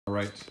All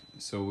right,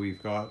 so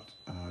we've got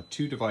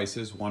two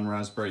devices, one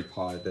Raspberry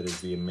Pi that is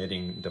the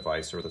emitting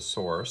device or the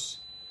source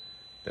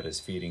that is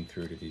feeding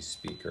through to these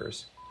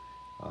speakers.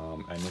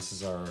 And this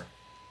is our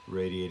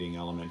radiating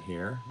element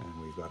here,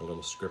 and we've got a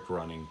little script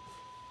running.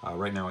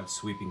 Right now it's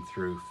sweeping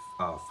through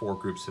 4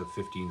 groups of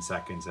 15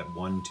 seconds at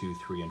 1, 2,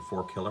 3, and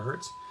 4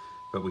 kilohertz,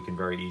 but we can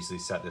very easily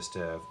set this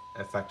to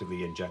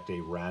effectively inject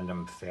a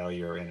random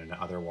failure in an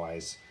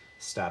otherwise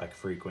static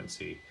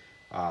frequency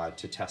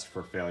to test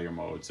for failure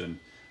modes. And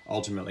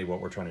ultimately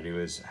what we're trying to do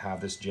is have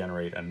this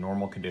generate a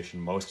normal condition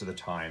most of the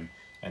time,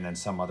 and then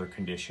some other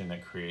condition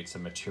that creates a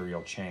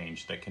material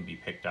change that can be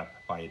picked up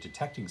by a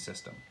detecting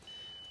system.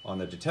 On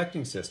the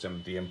detecting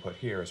system, the input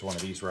here is one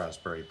of these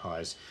Raspberry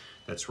Pis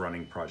that's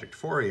running Project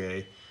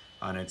Fourier,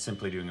 and it's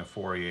simply doing a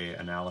Fourier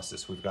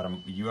analysis. We've got a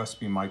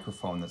USB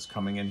microphone that's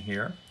coming in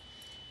here,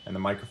 and the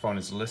microphone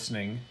is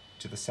listening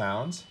to the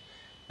sounds,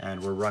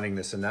 and we're running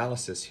this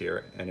analysis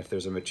here, and if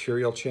there's a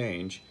material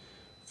change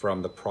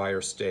from the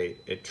prior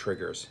state, it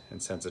triggers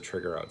and sends a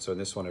trigger out. So in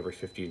this one, every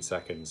 15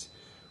 seconds,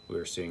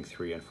 we're seeing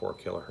 3 and 4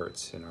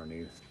 kilohertz in our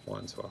new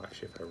one. So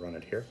actually, if I run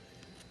it here,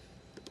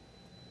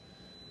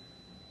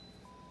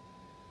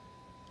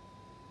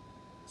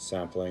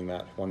 sampling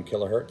that 1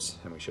 kilohertz,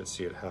 and we should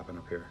see it happen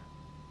up here.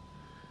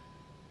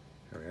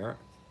 There we are,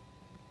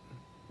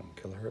 1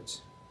 kilohertz.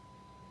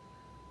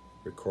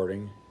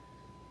 Recording,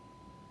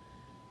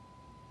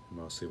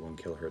 mostly 1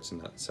 kilohertz in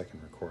that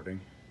second recording.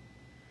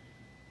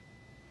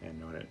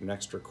 And when it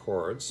next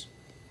records,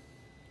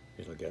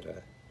 it'll get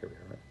a, here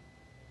we are,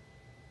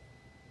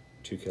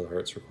 2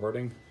 kilohertz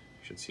recording. You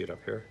should see it up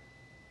here.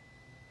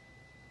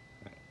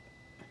 Right.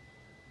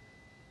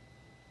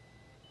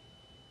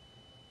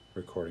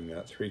 Recording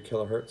that 3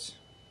 kilohertz.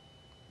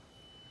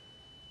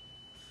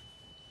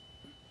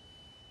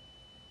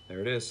 There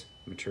it is,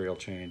 material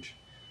change.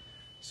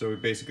 So we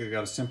basically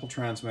got a simple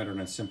transmitter and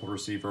a simple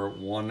receiver,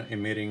 one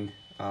emitting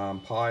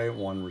pi,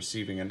 one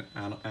receiving and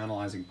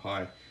analyzing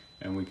pi,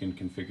 and we can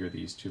configure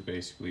these to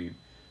basically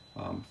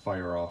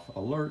fire off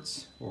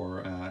alerts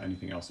or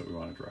anything else that we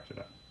want to direct it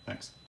at. Thanks.